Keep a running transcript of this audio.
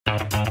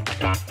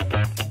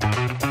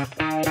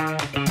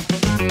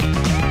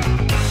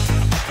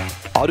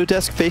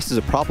Autodesk faces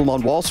a problem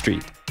on Wall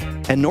Street,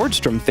 and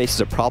Nordstrom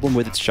faces a problem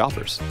with its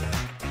shoppers.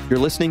 You're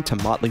listening to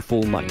Motley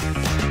Fool Money.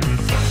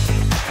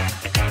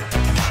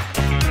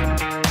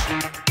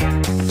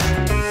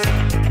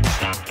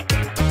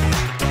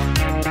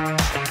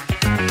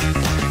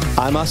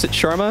 I'm Asit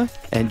Sharma,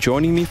 and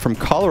joining me from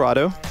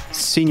Colorado,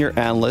 senior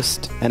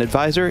analyst and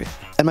advisor,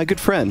 and my good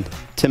friend,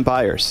 Tim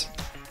Beyers.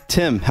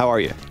 Tim, how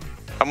are you?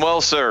 I'm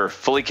well, sir.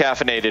 Fully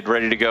caffeinated,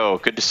 ready to go.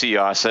 Good to see you,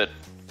 Asit.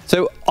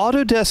 So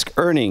Autodesk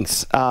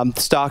earnings,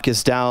 stock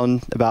is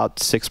down about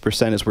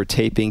 6% as we're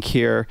taping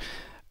here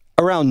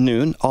around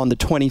noon on the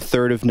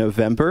 23rd of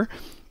November.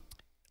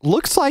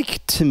 Looks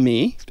like to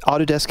me,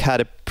 Autodesk had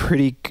a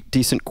pretty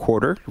decent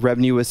quarter.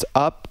 Revenue was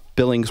up,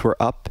 billings were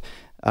up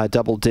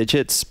double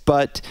digits,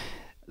 but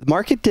the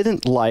market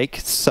didn't like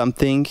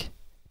something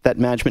that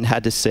management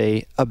had to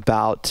say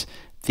about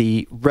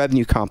the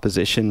revenue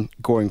composition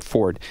going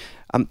forward.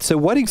 So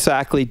what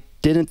exactly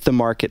didn't the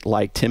market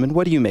like, Tim, and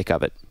what do you make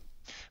of it?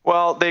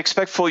 Well, they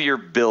expect full year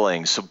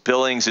billings. So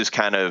billings is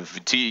kind of,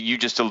 you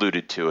just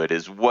alluded to it,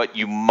 is what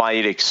you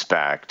might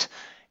expect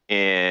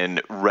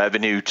in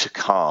revenue to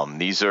come.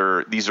 These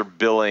are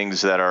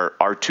billings that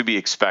are to be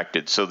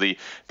expected. So the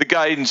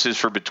guidance is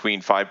for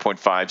between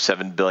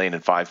 5.57 billion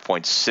and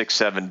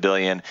 5.67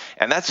 billion,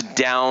 and that's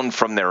down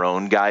from their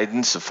own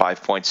guidance of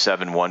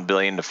 5.71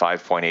 billion to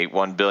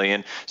 5.81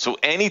 billion. So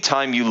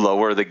anytime you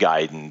lower the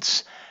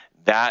guidance,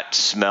 that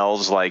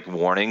smells like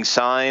warning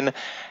sign.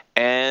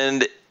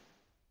 And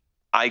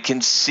I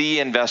can see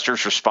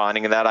investors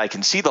responding to that. I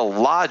can see the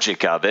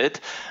logic of it.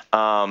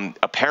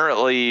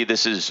 Apparently,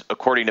 this is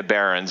according to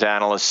Barron's,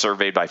 analysts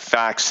surveyed by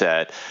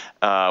FactSet,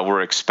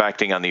 we're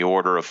expecting on the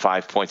order of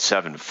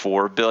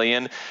 5.74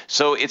 billion.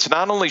 So it's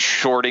not only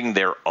shorting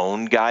their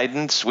own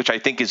guidance, which I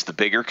think is the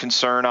bigger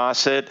concern,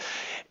 Asit,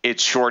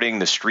 it's shorting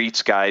the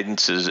street's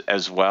guidance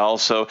as well.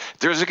 So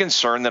there's a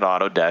concern that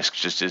Autodesk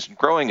just isn't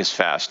growing as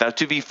fast. Now,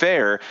 to be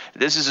fair,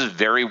 this is a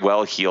very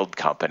well-heeled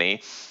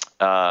company.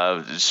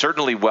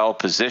 Certainly well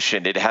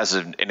positioned. It has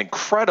an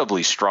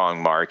incredibly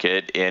strong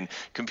market in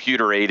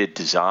computer-aided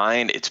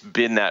design. It's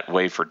been that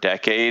way for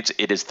decades.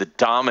 It is the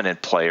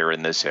dominant player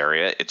in this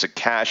area. It's a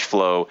cash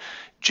flow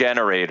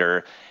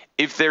generator.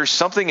 If there's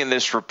something in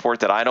this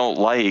report that I don't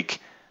like,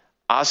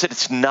 Asit,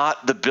 it's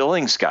not the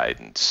billings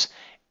guidance.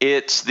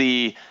 It's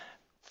the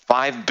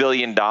 $5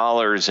 billion in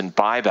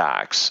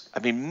buybacks. I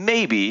mean,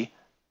 maybe,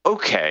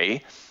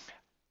 okay.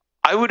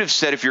 I would have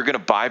said if you're going to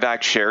buy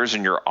back shares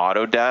in your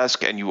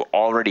Autodesk and you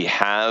already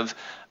have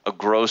a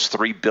gross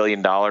 $3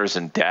 billion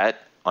in debt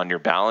on your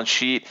balance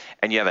sheet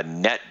and you have a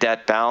net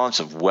debt balance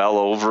of well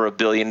over $1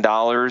 billion,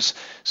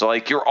 so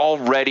like you're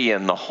already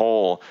in the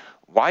hole,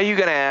 why are you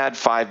going to add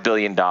 $5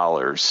 billion?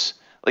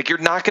 Like you're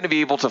not going to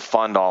be able to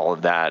fund all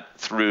of that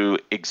through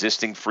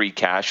existing free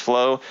cash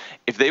flow.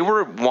 If they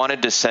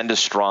wanted to send a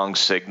strong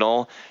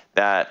signal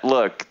that,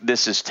 look,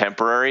 this is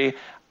temporary,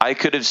 I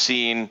could have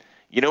seen,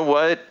 you know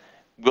what?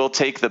 We'll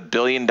take the $1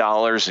 billion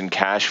in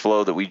cash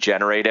flow that we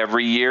generate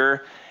every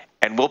year,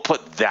 and we'll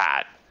put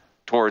that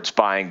towards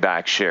buying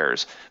back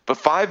shares. But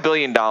 $5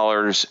 billion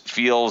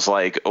feels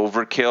like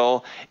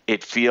overkill.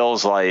 It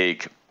feels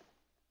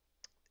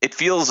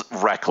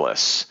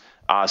reckless,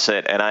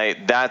 Asit,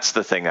 and that's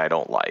the thing I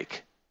don't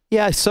like.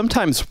 Yeah, I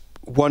sometimes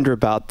wonder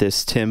about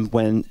this, Tim,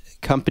 when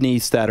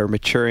companies that are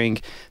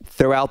maturing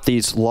throw out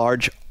these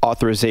large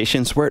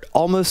authorizations where it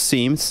almost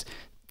seems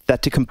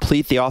that to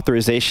complete the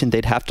authorization,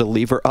 they'd have to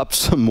lever up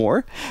some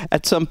more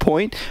at some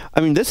point.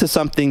 I mean, this is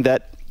something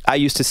that I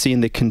used to see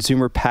in the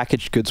consumer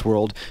packaged goods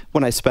world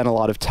when I spent a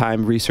lot of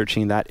time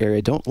researching that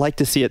area. Don't like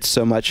to see it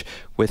so much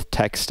with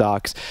tech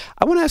stocks.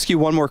 I want to ask you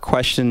one more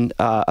question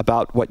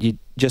about what you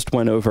just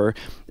went over,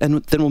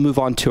 and then we'll move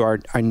on to our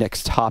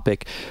next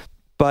topic.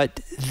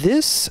 But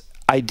this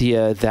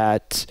idea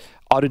that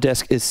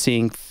Autodesk is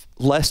seeing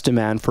less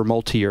demand for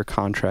multi-year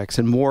contracts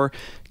and more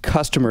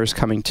customers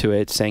coming to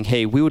it saying,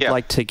 hey, we would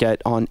like to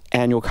get on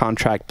annual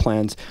contract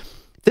plans.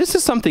 This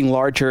is something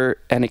larger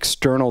and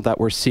external that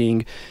we're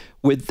seeing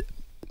with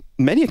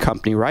many a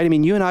company, right? I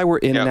mean, you and I were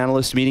in an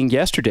analyst meeting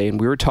yesterday, and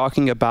we were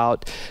talking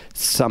about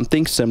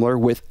something similar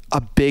with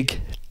a big,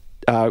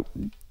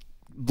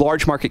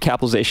 large market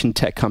capitalization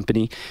tech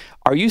company.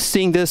 Are you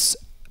seeing this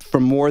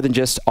from more than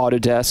just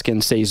Autodesk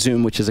and, say,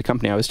 Zoom, which is a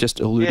company I was just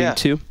alluding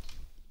to?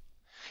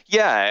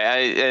 Yeah,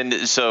 and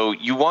so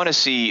you want to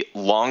see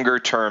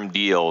longer-term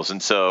deals,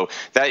 and so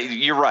that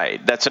you're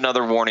right. That's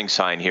another warning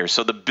sign here.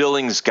 So the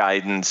billings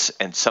guidance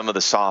and some of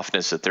the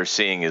softness that they're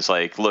seeing is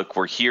like, look,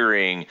 we're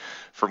hearing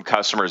from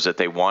customers that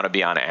they want to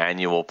be on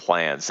annual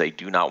plans. They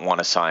do not want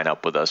to sign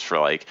up with us for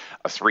like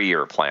a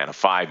 3-year plan, a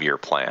 5-year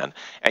plan.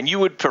 And you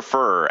would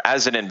prefer,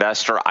 as an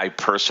investor, I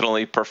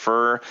personally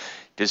prefer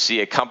to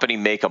see a company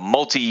make a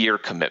multi-year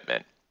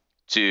commitment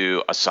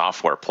to a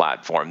software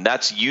platform.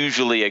 That's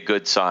usually a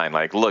good sign.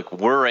 Like, look,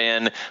 we're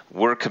in,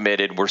 we're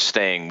committed, we're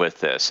staying with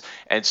this.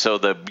 And so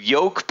the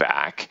yoke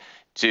back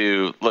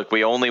to, look,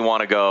 we only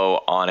want to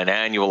go on an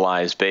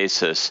annualized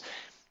basis,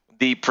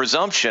 the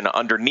presumption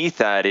underneath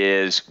that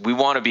is we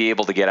want to be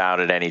able to get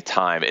out at any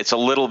time. It's a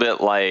little bit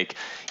like,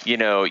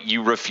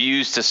 you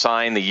refuse to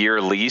sign the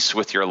year lease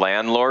with your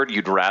landlord.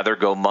 You'd rather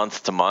go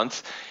month to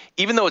month.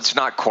 Even though it's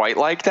not quite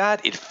like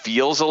that, it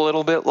feels a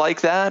little bit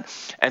like that.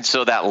 And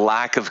so that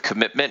lack of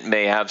commitment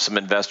may have some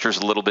investors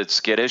a little bit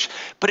skittish,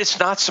 but it's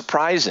not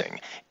surprising.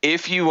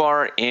 If you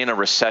are in a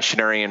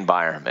recessionary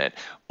environment,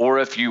 or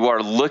if you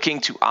are looking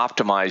to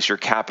optimize your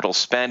capital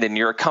spend and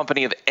you're a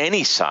company of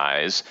any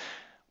size,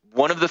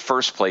 one of the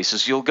first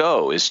places you'll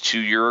go is to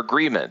your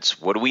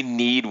agreements. What do we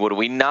need? What do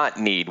we not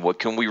need? What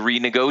can we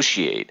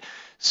renegotiate?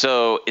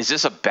 So is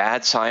this a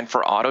bad sign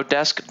for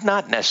Autodesk?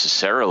 Not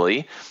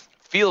necessarily.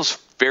 Feels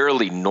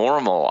fairly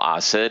normal,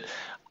 Asit.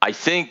 I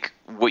think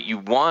what you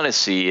want to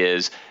see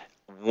is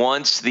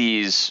once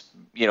these,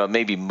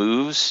 maybe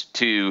moves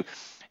to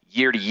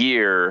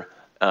year,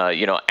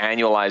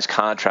 annualized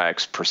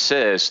contracts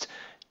persist,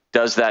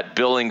 does that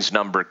billings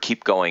number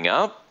keep going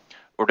up?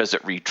 Or does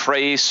it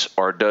retrace,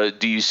 or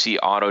do you see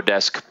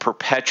Autodesk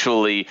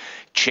perpetually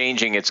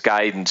changing its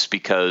guidance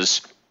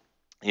because,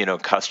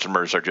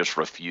 customers are just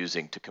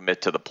refusing to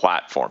commit to the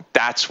platform?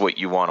 That's what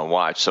you want to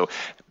watch. So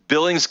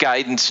billings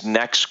guidance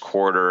next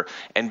quarter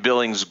and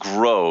billings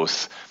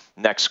growth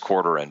next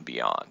quarter and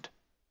beyond.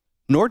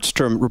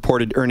 Nordstrom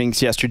reported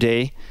earnings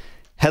yesterday.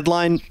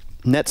 Headline,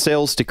 net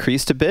sales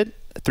decreased a bit,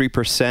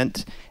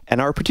 3%,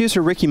 and our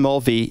producer Ricky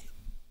Mulvey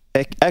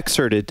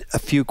excerpted a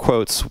few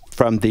quotes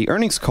from the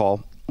earnings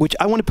call, which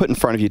I want to put in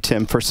front of you,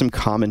 Tim, for some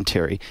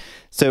commentary.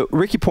 So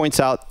Ricky points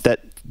out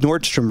that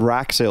Nordstrom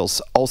rack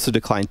sales also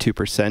declined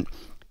 2%.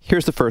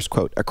 Here's the first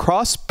quote.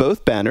 Across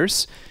both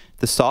banners,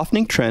 the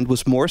softening trend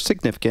was more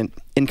significant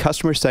in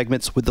customer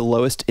segments with the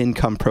lowest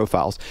income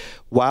profiles,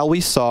 while we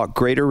saw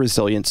greater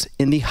resilience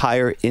in the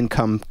higher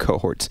income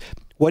cohorts.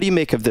 What do you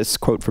make of this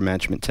quote from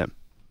management, Tim?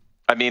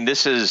 I mean,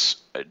 this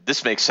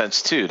makes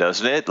sense too,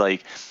 doesn't it?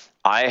 Like,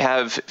 I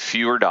have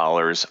fewer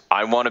dollars,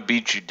 I want to be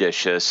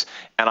judicious,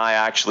 and I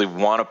actually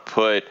want to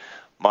put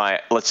my,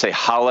 let's say,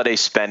 holiday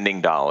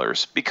spending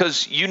dollars,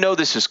 because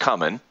this is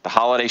coming. The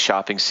holiday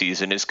shopping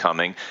season is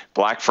coming.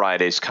 Black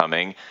Friday's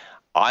coming.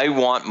 I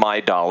want my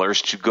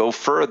dollars to go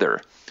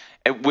further,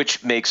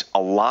 which makes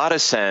a lot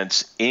of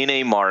sense in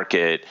a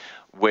market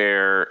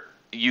where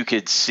you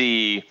could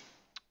see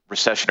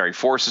recessionary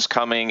forces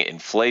coming,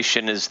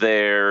 inflation is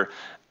there,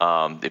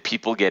 the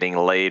people getting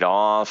laid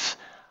off.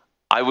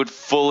 I would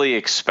fully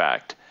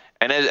expect,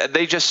 and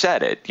they just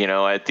said it,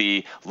 at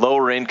the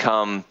lower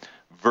income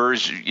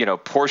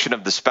portion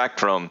of the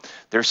spectrum,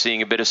 they're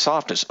seeing a bit of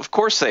softness. Of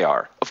course they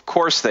are. Of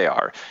course they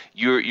are.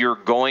 You're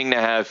going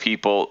to have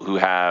people who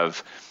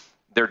have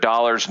their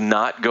dollars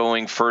not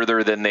going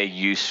further than they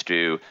used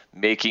to,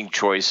 making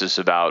choices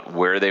about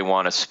where they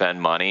want to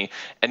spend money.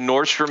 And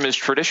Nordstrom is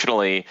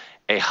traditionally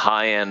a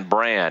high-end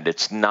brand.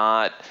 It's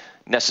not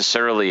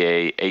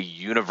necessarily a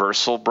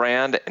universal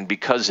brand, and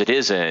because it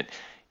isn't,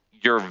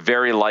 you're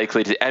very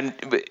likely to, and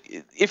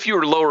if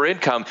you're lower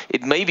income,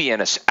 it may be an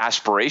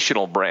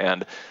aspirational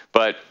brand,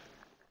 but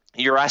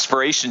your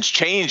aspirations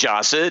change,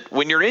 Asit,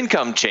 when your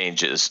income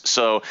changes.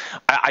 So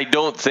I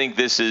don't think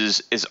this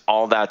is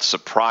all that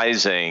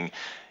surprising.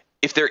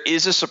 If there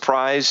is a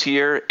surprise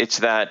here, it's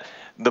that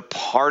the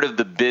part of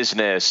the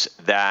business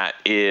that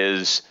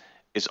is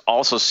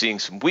also seeing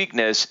some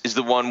weakness is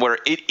the one where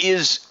it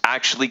is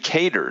actually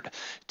catered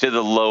to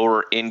the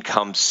lower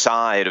income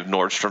side of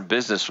Nordstrom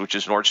business, which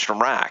is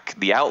Nordstrom Rack,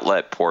 the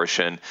outlet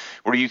portion,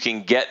 where you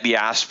can get the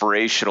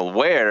aspirational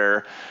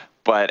wear,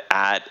 but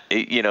at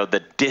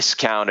the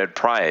discounted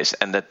price,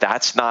 and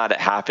that's not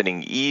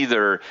happening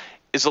either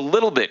is a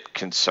little bit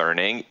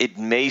concerning. It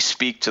may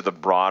speak to the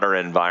broader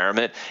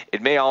environment.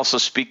 It may also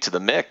speak to the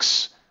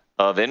mix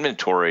of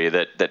inventory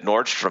that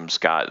Nordstrom's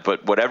got.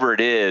 But whatever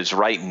it is,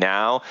 right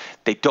now,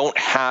 they don't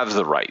have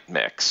the right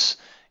mix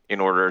in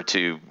order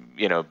to,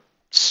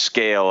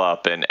 scale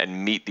up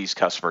and meet these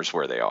customers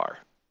where they are.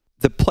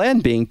 The plan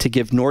being to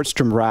give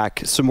Nordstrom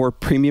Rack some more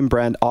premium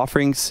brand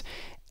offerings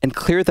and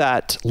clear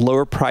that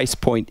lower price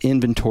point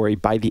inventory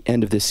by the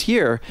end of this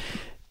year.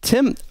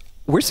 Tim,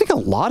 we're seeing a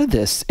lot of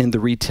this in the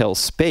retail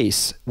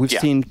space. We've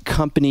seen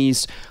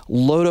companies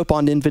load up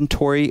on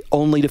inventory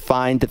only to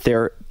find that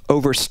they're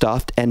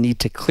overstuffed and need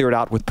to clear it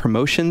out with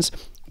promotions.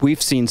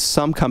 We've seen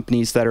some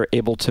companies that are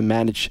able to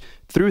manage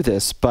through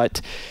this, but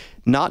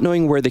not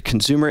knowing where the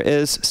consumer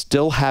is,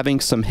 still having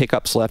some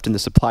hiccups left in the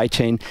supply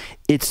chain.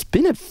 It's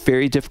been a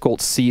very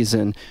difficult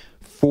season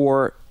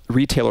for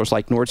retailers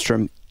like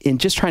Nordstrom in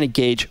just trying to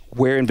gauge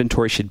where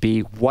inventory should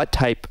be, what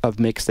type of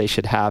mix they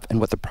should have,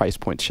 and what the price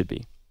points should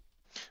be.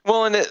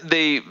 Well, and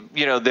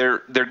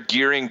they're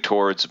gearing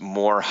towards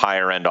more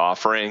higher end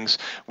offerings,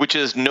 which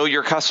is know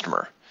your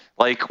customer.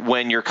 Like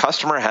when your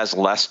customer has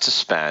less to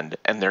spend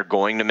and they're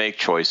going to make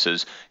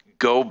choices,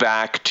 go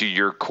back to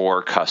your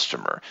core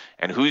customer.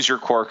 And who's your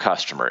core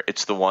customer?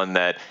 It's the one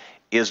that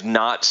is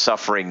not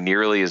suffering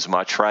nearly as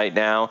much right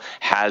now,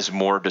 has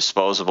more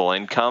disposable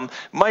income,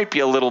 might be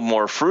a little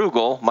more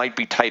frugal, might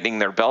be tightening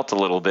their belt a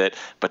little bit,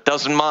 but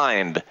doesn't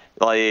mind.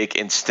 Like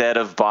instead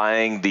of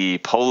buying the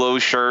polo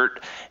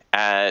shirt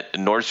at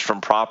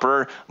Nordstrom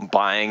proper,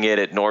 buying it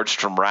at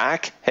Nordstrom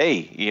Rack,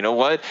 hey, you know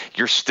what?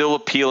 You're still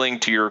appealing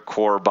to your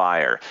core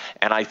buyer.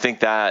 And I think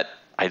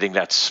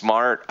that's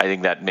smart. I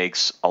think that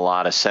makes a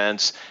lot of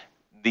sense.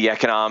 The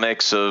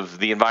economics of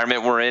the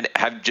environment we're in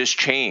have just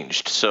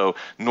changed. So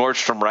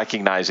Nordstrom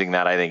recognizing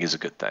that, I think, is a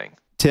good thing.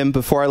 Tim,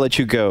 before I let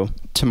you go,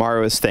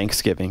 tomorrow is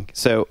Thanksgiving.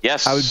 So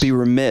yes. I would be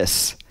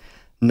remiss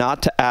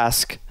not to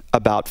ask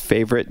about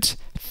favorite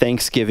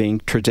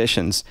Thanksgiving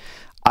traditions.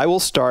 I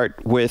will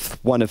start with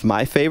one of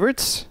my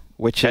favorites,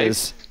 which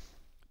is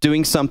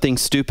doing something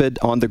stupid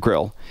on the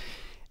grill.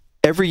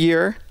 Every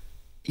year,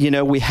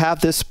 we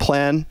have this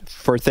plan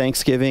for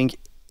Thanksgiving.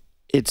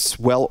 It's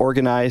well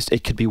organized.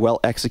 It could be well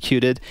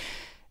executed.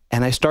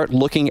 And I start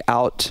looking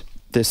out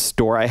this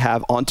door I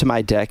have onto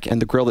my deck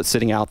and the grill that's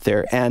sitting out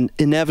there. And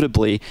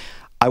inevitably,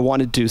 I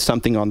want to do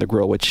something on the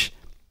grill, which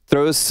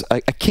throws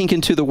a kink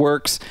into the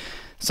works.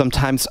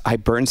 Sometimes I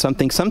burn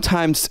something.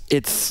 Sometimes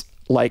it's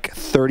like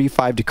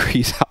 35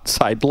 degrees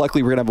outside.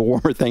 Luckily, we're going to have a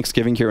warmer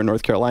Thanksgiving here in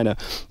North Carolina.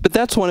 But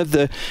that's one of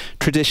the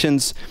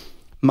traditions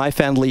my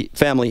family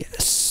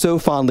so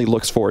fondly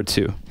looks forward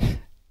to.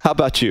 How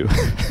about you?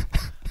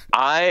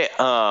 I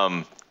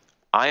am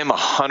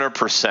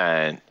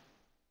 100%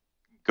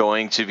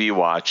 going to be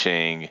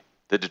watching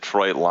the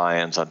Detroit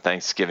Lions on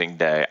Thanksgiving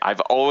Day.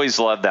 I've always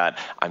loved that.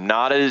 I'm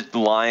not a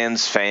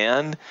Lions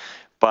fan,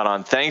 but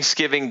on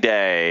Thanksgiving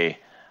Day,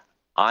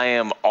 I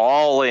am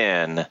all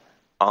in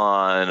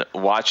on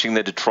watching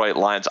the Detroit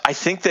Lions. I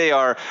think they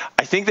are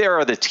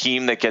the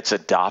team that gets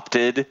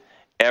adopted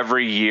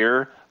every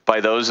year by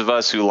those of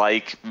us who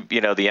like, the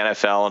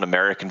NFL and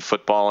American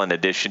football in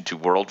addition to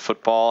world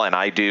football, and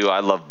I do. I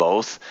love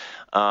both.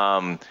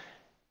 Man,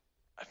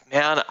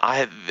 I'm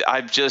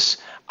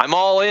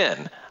all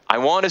in. I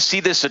want to see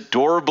this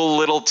adorable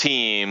little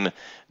team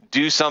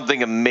do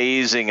something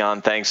amazing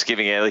on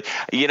Thanksgiving.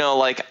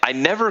 I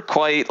never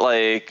quite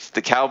like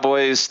the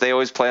Cowboys. They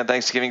always play on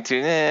Thanksgiving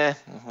too.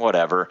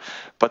 Whatever.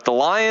 But the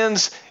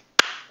Lions,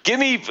 give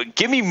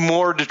me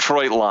more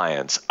Detroit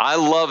Lions. I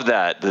love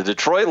that. The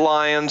Detroit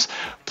Lions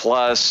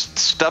plus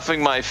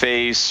stuffing my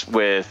face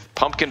with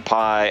pumpkin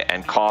pie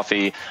and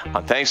coffee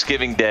on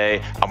Thanksgiving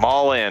Day. I'm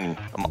all in.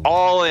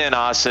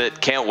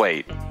 Asit. Can't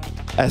wait.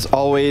 As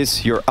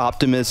always, your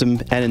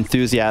optimism and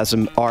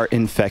enthusiasm are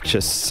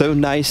infectious. So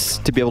nice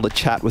to be able to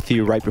chat with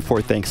you right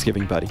before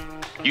Thanksgiving, buddy.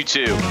 You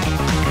too.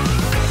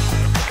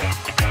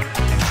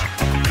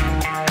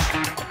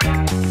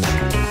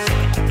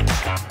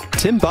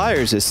 Tim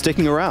Beyers is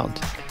sticking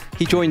around.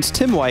 He joins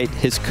Tim White,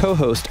 his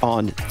co-host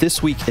on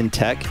This Week in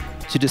Tech,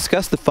 to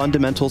discuss the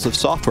fundamentals of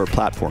software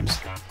platforms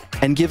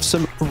and give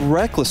some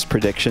reckless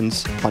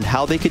predictions on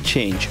how they could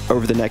change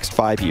over the next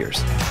 5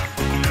 years.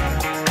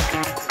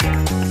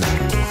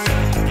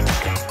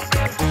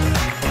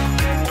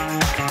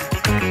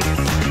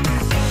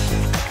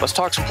 Let's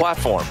talk some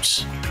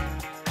platforms.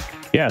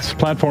 Yes,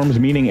 platforms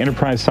meaning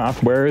enterprise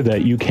software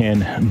that you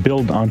can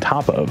build on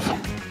top of.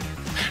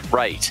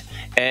 Right.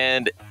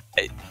 And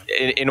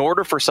in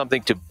order for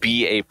something to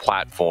be a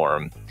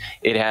platform,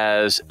 it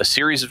has a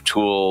series of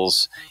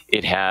tools,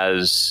 it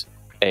has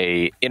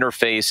a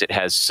interface, it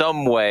has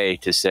some way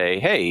to say,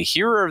 hey,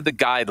 here are the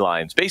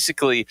guidelines.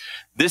 Basically,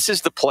 this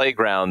is the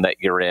playground that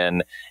you're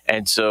in.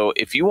 And so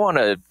if you want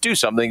to do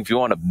something, if you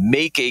want to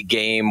make a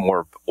game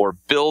or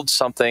build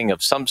something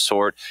of some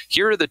sort,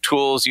 here are the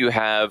tools you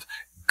have.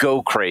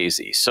 Go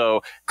crazy.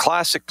 So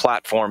classic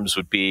platforms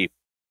would be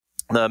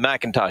the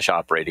Macintosh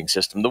operating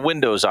system, the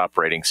Windows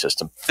operating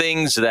system,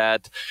 things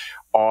that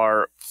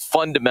are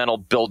fundamental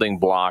building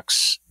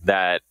blocks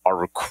that are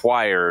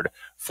required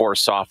for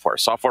software.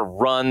 Software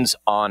runs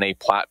on a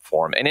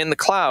platform. And in the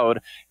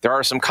cloud, there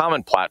are some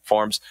common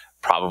platforms.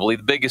 Probably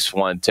the biggest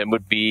one, Tim,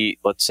 would be,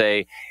 let's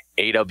say,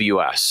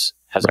 AWS.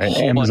 Has a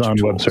whole Amazon bunch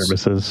of Web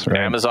Services.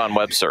 Right? Amazon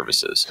Web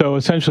Services. So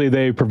essentially,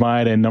 they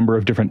provide a number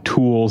of different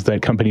tools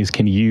that companies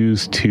can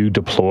use to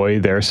deploy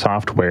their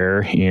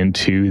software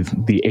into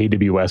the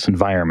AWS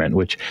environment,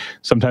 which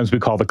sometimes we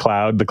call the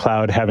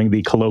cloud having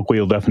the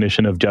colloquial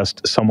definition of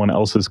just someone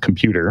else's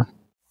computer.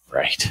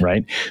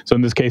 Right. So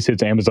in this case,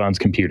 it's Amazon's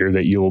computer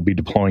that you will be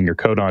deploying your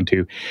code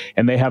onto.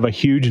 And they have a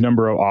huge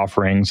number of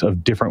offerings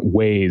of different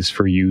ways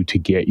for you to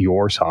get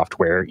your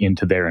software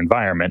into their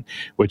environment,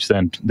 which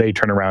then they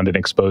turn around and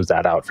expose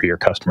that out for your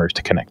customers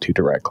to connect to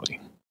directly.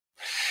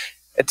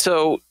 And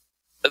so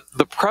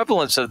the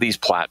prevalence of these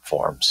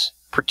platforms,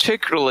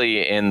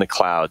 particularly in the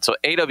cloud, so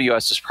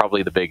AWS is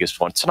probably the biggest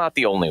one. It's not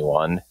the only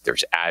one.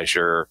 There's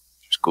Azure,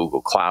 there's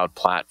Google Cloud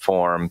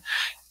Platform.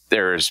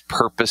 There's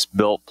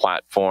purpose-built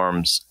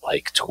platforms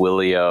like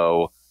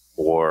Twilio,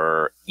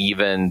 or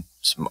even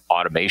some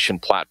automation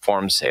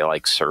platforms, say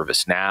like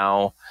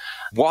ServiceNow.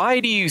 Why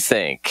do you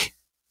think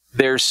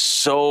there's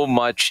so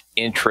much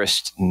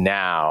interest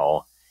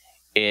now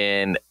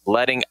in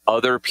letting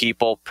other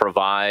people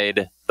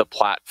provide the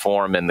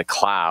platform in the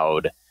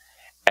cloud,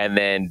 and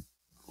then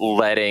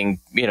letting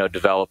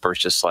developers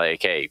just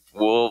like, hey,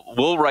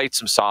 we'll write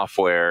some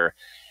software,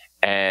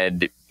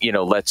 and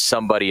let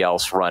somebody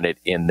else run it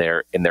in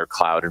their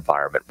cloud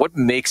environment? What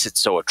makes it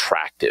so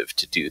attractive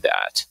to do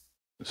that?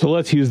 So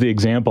let's use the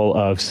example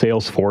of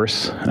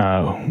Salesforce,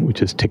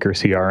 which is ticker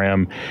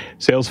CRM.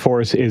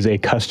 Salesforce is a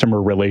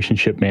customer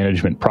relationship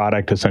management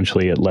product.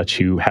 Essentially, it lets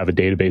you have a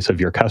database of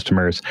your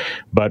customers.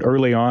 But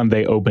early on,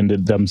 they opened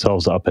it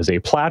themselves up as a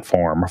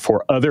platform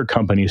for other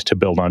companies to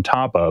build on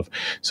top of.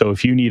 So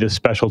if you need a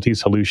specialty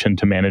solution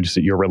to manage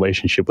your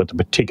relationship with a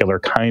particular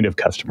kind of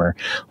customer,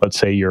 let's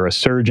say you're a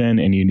surgeon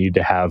and you need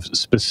to have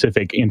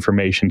specific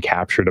information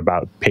captured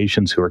about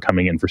patients who are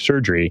coming in for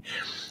surgery,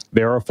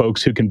 there are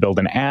folks who can build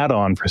an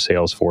add-on for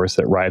Salesforce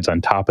that rides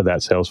on top of that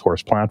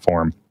Salesforce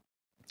platform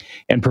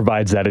and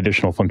provides that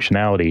additional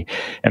functionality.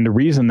 And the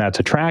reason that's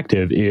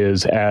attractive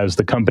is, as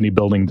the company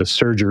building the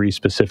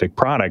surgery-specific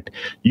product,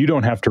 you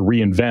don't have to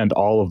reinvent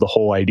all of the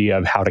whole idea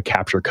of how to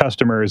capture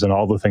customers and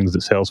all the things that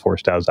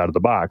Salesforce does out of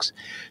the box.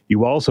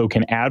 You also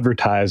can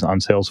advertise on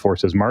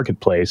Salesforce's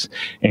marketplace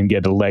and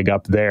get a leg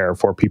up there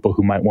for people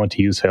who might want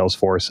to use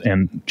Salesforce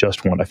and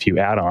just want a few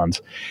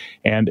add-ons.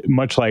 And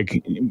much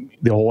like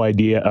the whole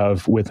idea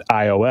of with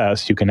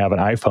iOS, you can have an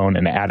iPhone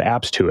and add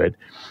apps to it.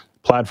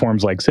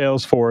 Platforms like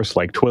Salesforce,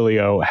 like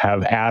Twilio,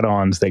 have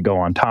add-ons that go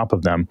on top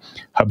of them.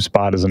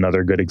 HubSpot is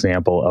another good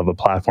example of a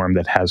platform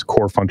that has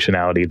core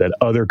functionality that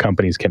other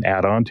companies can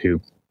add on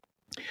to.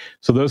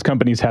 So those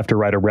companies have to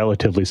write a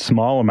relatively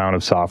small amount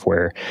of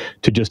software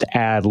to just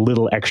add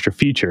little extra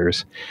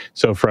features.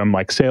 So from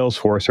like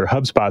Salesforce or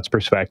HubSpot's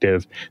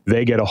perspective,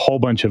 they get a whole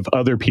bunch of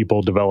other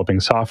people developing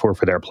software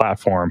for their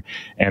platform,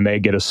 and they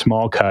get a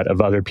small cut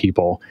of other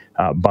people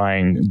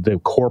buying the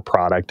core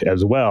product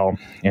as well.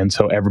 And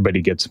so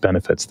everybody gets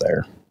benefits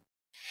there.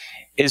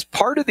 Is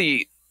part of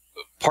the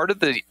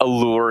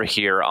allure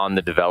here on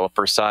the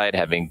developer side,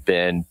 having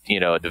been,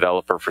 a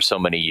developer for so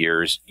many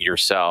years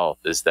yourself,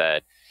 is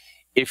that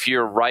if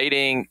you're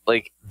writing,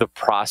 like,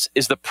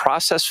 is the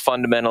process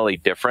fundamentally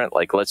different?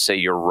 Like, let's say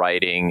you're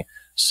writing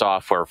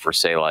software for,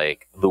 say,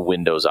 like the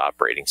Windows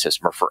operating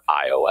system, or for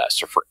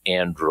iOS or for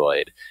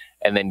Android,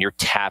 and then you're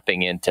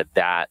tapping into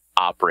that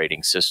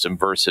operating system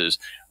versus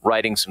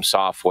writing some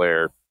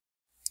software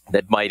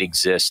that might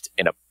exist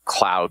in a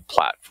cloud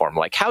platform.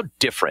 Like, how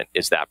different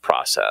is that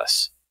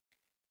process?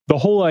 The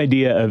whole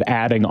idea of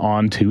adding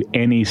on to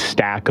any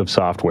stack of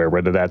software,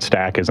 whether that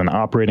stack is an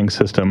operating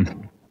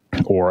system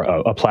or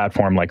a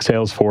platform like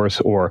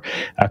Salesforce or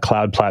a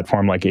cloud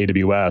platform like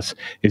AWS,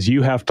 is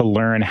you have to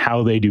learn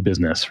how they do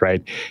business,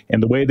 right?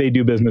 And the way they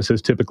do business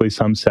is typically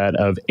some set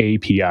of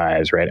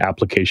APIs, right?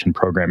 Application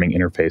Programming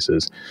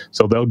Interfaces.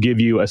 So they'll give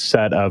you a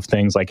set of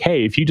things like,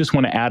 hey, if you just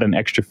want to add an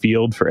extra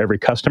field for every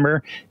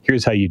customer,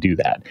 here's how you do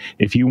that.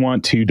 If you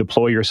want to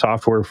deploy your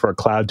software for a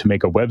cloud to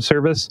make a web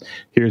service,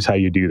 here's how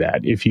you do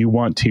that. If you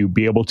want to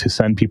be able to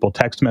send people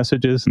text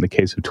messages, in the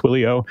case of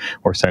Twilio,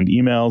 or send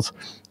emails,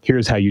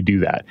 here's how you do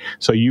that.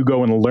 So you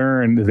go and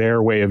learn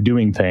their way of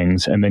doing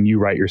things, and then you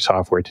write your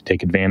software to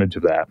take advantage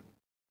of that.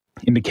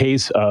 In the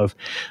case of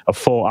a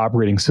full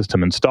operating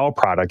system install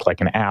product,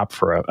 like an app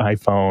for an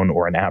iPhone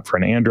or an app for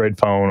an Android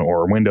phone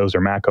or Windows or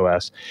Mac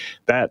OS,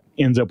 that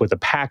ends up with a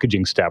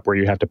packaging step where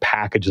you have to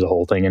package the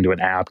whole thing into an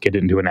app, get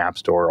it into an app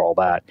store, all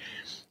that.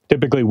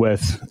 Typically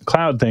with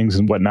cloud things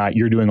and whatnot,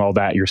 you're doing all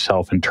that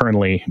yourself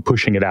internally,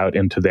 pushing it out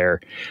into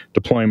their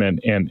deployment,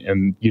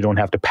 and you don't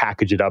have to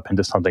package it up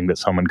into something that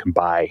someone can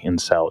buy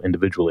and sell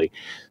individually.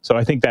 So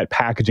I think that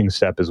packaging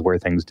step is where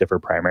things differ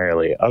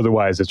primarily.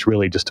 Otherwise, it's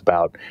really just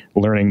about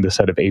learning the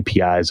set of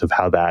APIs of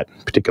how that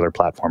particular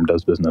platform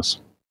does business.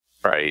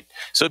 Right.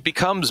 So it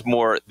becomes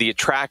more, the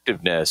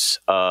attractiveness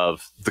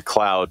of the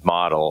cloud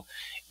model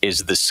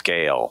is the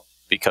scale,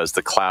 because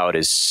the cloud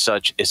is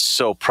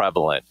so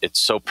prevalent, it's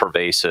so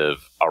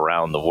pervasive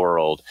around the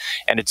world,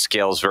 and it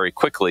scales very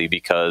quickly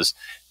because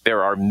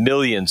there are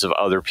millions of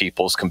other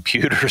people's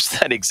computers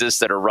that exist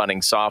that are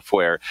running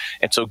software,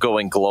 and so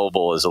going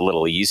global is a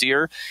little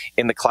easier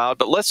in the cloud.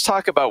 But let's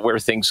talk about where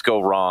things go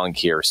wrong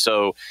here.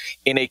 So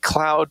in a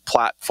cloud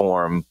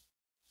platform,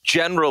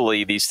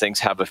 generally these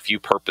things have a few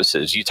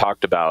purposes. You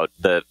talked about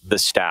the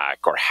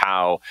stack, or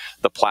how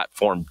the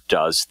platform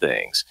does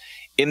things.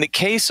 In the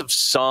case of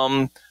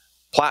some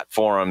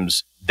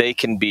platforms, they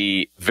can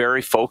be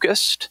very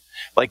focused.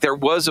 Like, there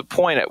was a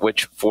point at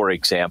which, for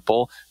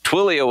example,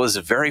 Twilio was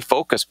a very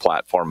focused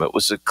platform. It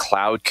was a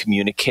cloud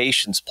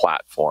communications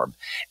platform.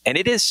 And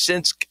it has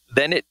since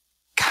then, it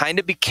kind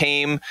of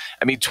became,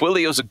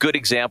 Twilio is a good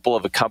example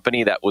of a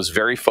company that was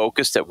very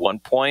focused at one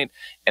point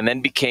and then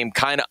became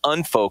kind of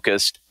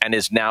unfocused and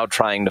is now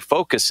trying to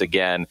focus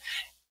again.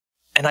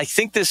 And I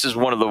think this is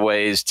one of the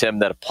ways, Tim,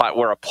 that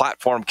where a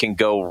platform can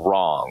go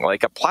wrong.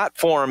 Like, a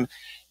platform,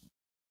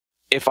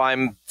 if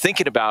I'm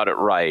thinking about it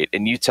right,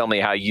 and you tell me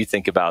how you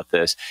think about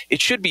this,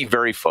 it should be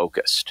very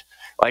focused.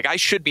 Like, I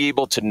should be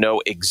able to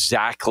know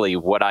exactly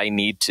what I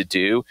need to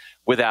do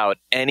without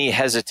any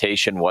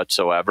hesitation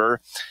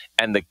whatsoever.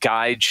 And the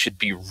guide should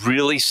be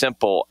really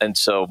simple. And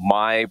so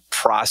my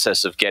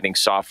process of getting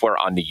software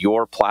onto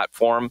your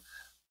platform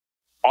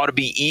ought to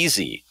be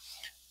easy.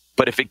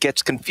 But if it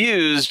gets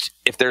confused,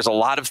 if there's a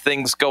lot of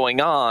things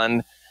going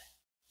on,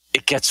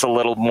 it gets a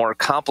little more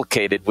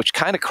complicated, which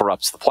kind of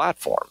corrupts the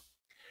platform.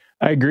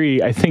 I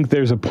agree. I think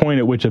there's a point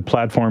at which a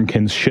platform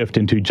can shift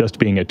into just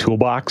being a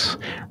toolbox,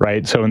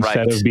 right? So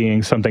instead of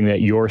being something that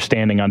you're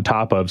standing on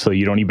top of, so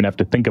you don't even have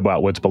to think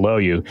about what's below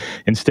you,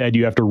 instead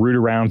you have to root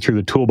around through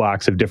the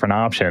toolbox of different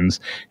options.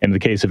 In the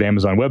case of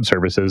Amazon Web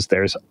Services,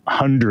 there's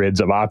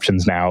hundreds of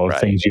options now of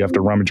things you have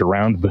to rummage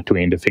around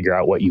between to figure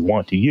out what you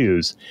want to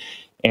use.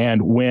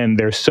 And when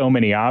there's so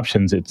many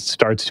options, it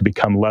starts to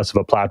become less of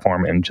a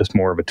platform and just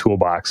more of a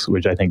toolbox,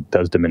 which I think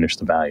does diminish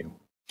the value.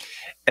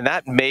 And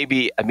that may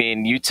be, I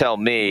mean, you tell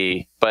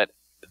me, but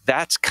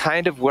that's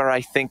kind of where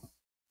I think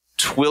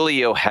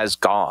Twilio has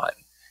gone.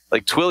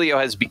 Like Twilio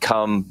has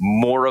become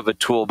more of a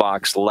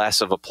toolbox,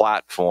 less of a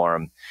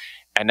platform.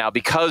 And now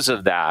because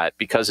of that,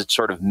 because it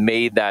sort of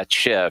made that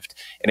shift,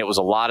 and it was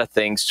a lot of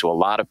things to a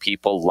lot of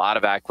people, a lot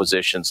of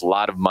acquisitions, a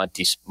lot of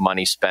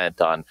money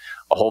spent on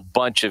a whole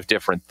bunch of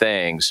different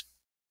things,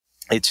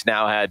 it's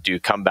now had to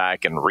come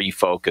back and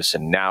refocus,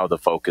 and now the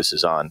focus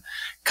is on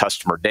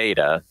customer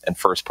data and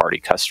first-party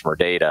customer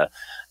data.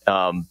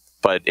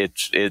 But it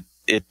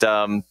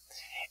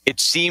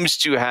seems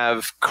to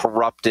have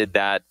corrupted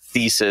that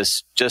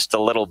thesis just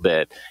a little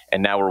bit,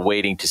 and now we're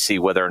waiting to see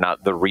whether or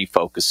not the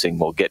refocusing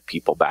will get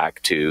people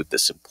back to the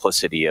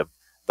simplicity of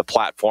the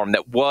platform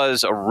that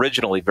was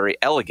originally very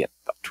elegant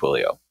about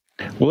Twilio.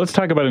 Well, let's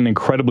talk about an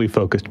incredibly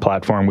focused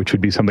platform, which would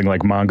be something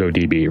like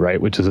MongoDB,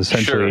 right? Which is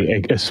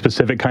essentially a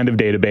specific kind of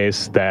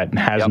database that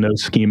has no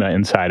schema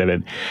inside of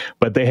it.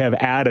 But they have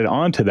added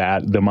onto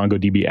that the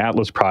MongoDB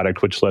Atlas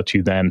product, which lets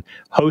you then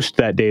host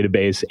that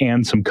database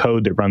and some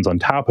code that runs on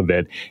top of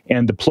it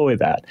and deploy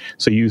that.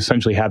 So you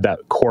essentially have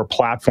that core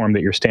platform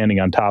that you're standing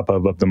on top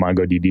of the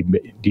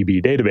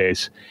MongoDB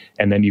database,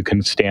 and then you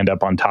can stand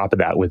up on top of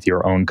that with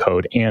your own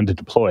code and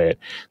deploy it.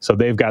 So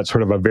they've got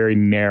sort of a very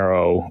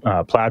narrow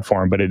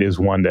platform, but it is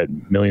one that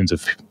millions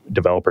of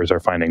developers are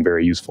finding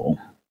very useful.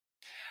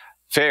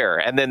 Fair.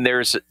 And then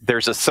there's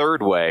a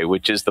third way,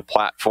 which is the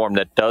platform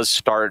that does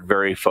start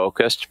very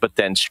focused, but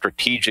then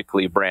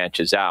strategically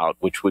branches out,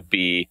 which would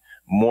be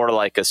more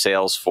like a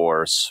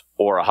Salesforce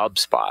or a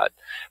HubSpot.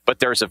 But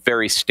there's a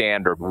very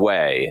standard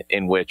way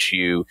in which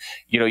you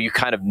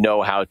kind of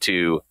know how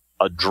to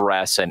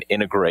address and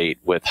integrate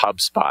with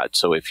HubSpot.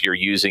 So if you're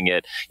using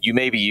it, you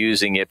may be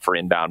using it for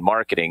inbound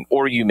marketing,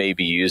 or you may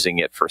be using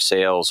it for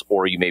sales,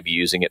 or you may be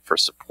using it for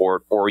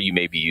support, or you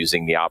may be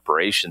using the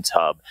operations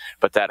hub,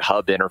 but that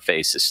hub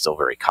interface is still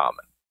very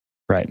common.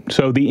 Right.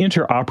 So the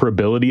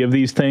interoperability of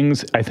these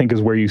things, I think,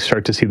 is where you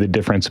start to see the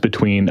difference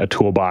between a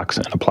toolbox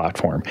and a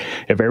platform.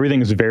 If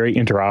everything is very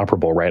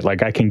interoperable, right,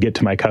 like I can get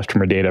to my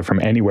customer data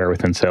from anywhere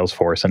within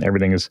Salesforce and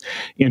everything is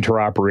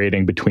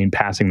interoperating between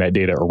passing that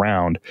data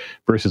around,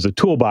 versus a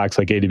toolbox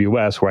like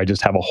AWS where I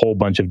just have a whole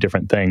bunch of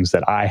different things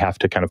that I have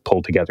to kind of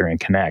pull together and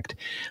connect.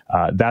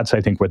 That's,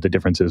 I think, what the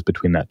difference is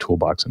between that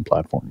toolbox and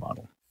platform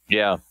model.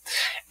 Yeah,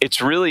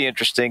 it's really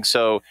interesting.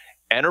 So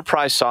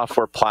enterprise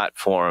software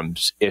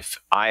platforms,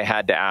 if I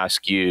had to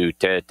ask you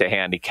to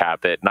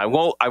handicap it, and I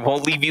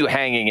won't leave you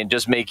hanging and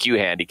just make you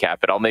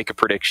handicap it. I'll make a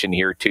prediction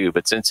here too.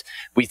 But since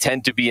we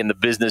tend to be in the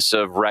business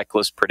of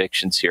reckless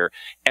predictions here,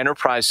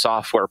 enterprise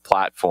software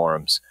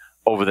platforms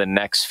over the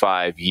next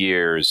 5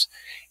 years,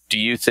 do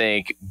you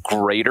think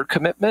greater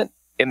commitment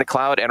in the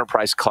cloud,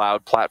 enterprise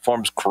cloud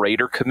platforms,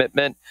 greater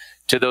commitment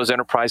to those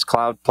enterprise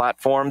cloud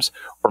platforms,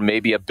 or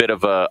maybe a bit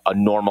of a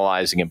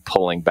normalizing and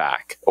pulling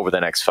back over the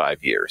next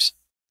 5 years?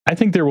 I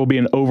think there will be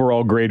an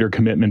overall greater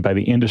commitment by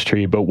the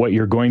industry, but what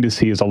you're going to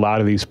see is a lot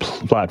of these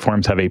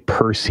platforms have a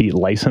per-seat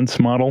license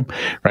model,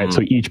 right?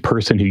 So each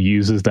person who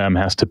uses them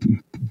has to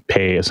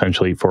pay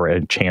essentially for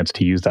a chance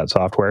to use that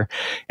software.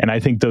 And I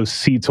think those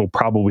seats will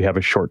probably have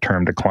a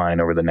short-term decline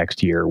over the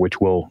next year,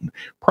 which will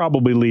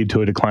probably lead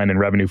to a decline in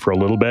revenue for a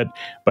little bit.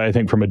 But I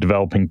think from a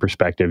developing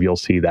perspective, you'll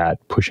see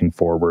that pushing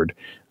forward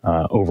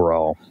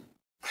overall.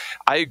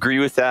 I agree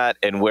with that,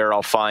 and where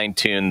I'll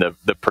fine-tune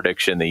the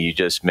prediction that you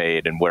just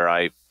made, and where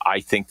I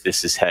think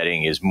this is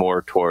heading is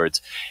more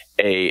towards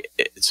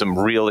some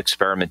real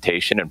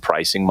experimentation and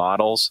pricing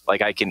models.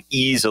 Like I can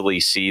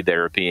easily see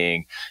there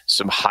being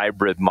some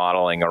hybrid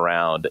modeling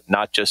around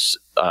not just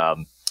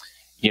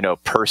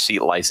per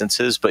seat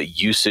licenses, but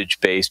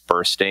usage-based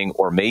bursting,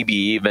 or maybe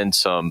even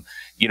some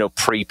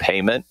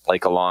prepayment,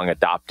 like along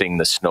adopting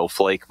the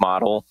Snowflake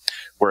model,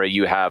 where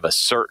you have a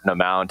certain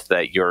amount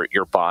that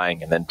you're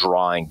buying and then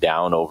drawing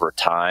down over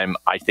time.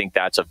 I think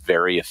that's a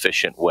very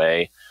efficient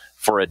way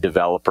for a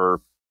developer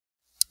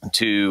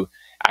to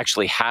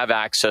actually have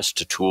access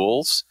to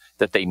tools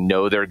that they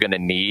know they're going to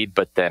need,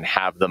 but then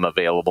have them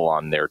available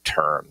on their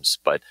terms.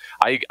 But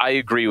I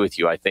agree with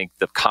you. I think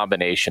the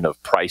combination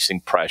of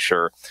pricing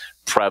pressure,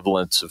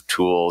 prevalence of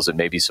tools, and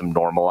maybe some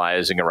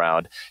normalizing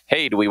around,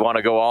 hey, do we want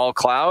to go all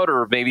cloud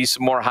or maybe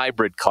some more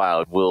hybrid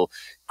cloud, will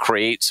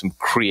create some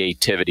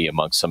creativity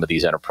amongst some of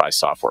these enterprise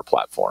software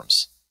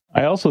platforms.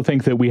 I also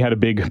think that we had a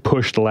big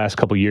push the last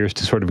couple of years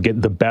to sort of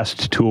get the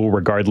best tool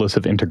regardless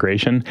of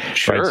integration.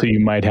 Sure. Right? So you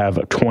might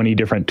have 20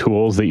 different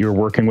tools that you're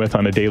working with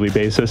on a daily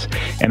basis.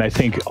 And I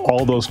think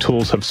all those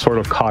tools have sort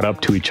of caught up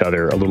to each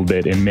other a little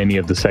bit in many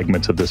of the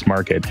segments of this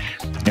market.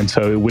 And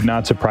so it would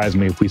not surprise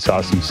me if we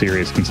saw some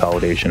serious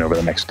consolidation over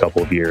the next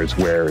couple of years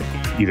where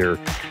either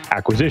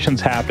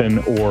acquisitions happen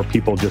or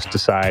people just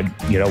decide,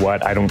 you know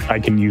what, I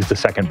can use the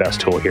second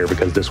best tool here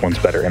because this one's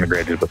better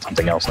integrated with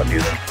something else I'm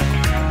using.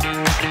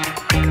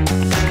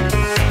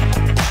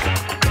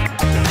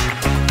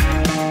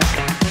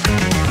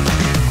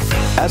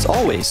 As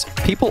always,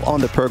 people on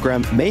the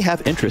program may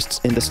have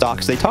interests in the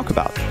stocks they talk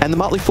about, and the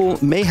Motley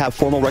Fool may have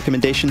formal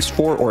recommendations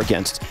for or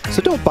against,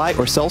 so don't buy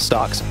or sell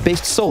stocks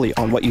based solely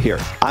on what you hear.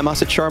 I'm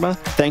Asit Sharma.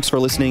 Thanks for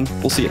listening.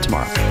 We'll see you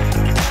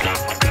tomorrow.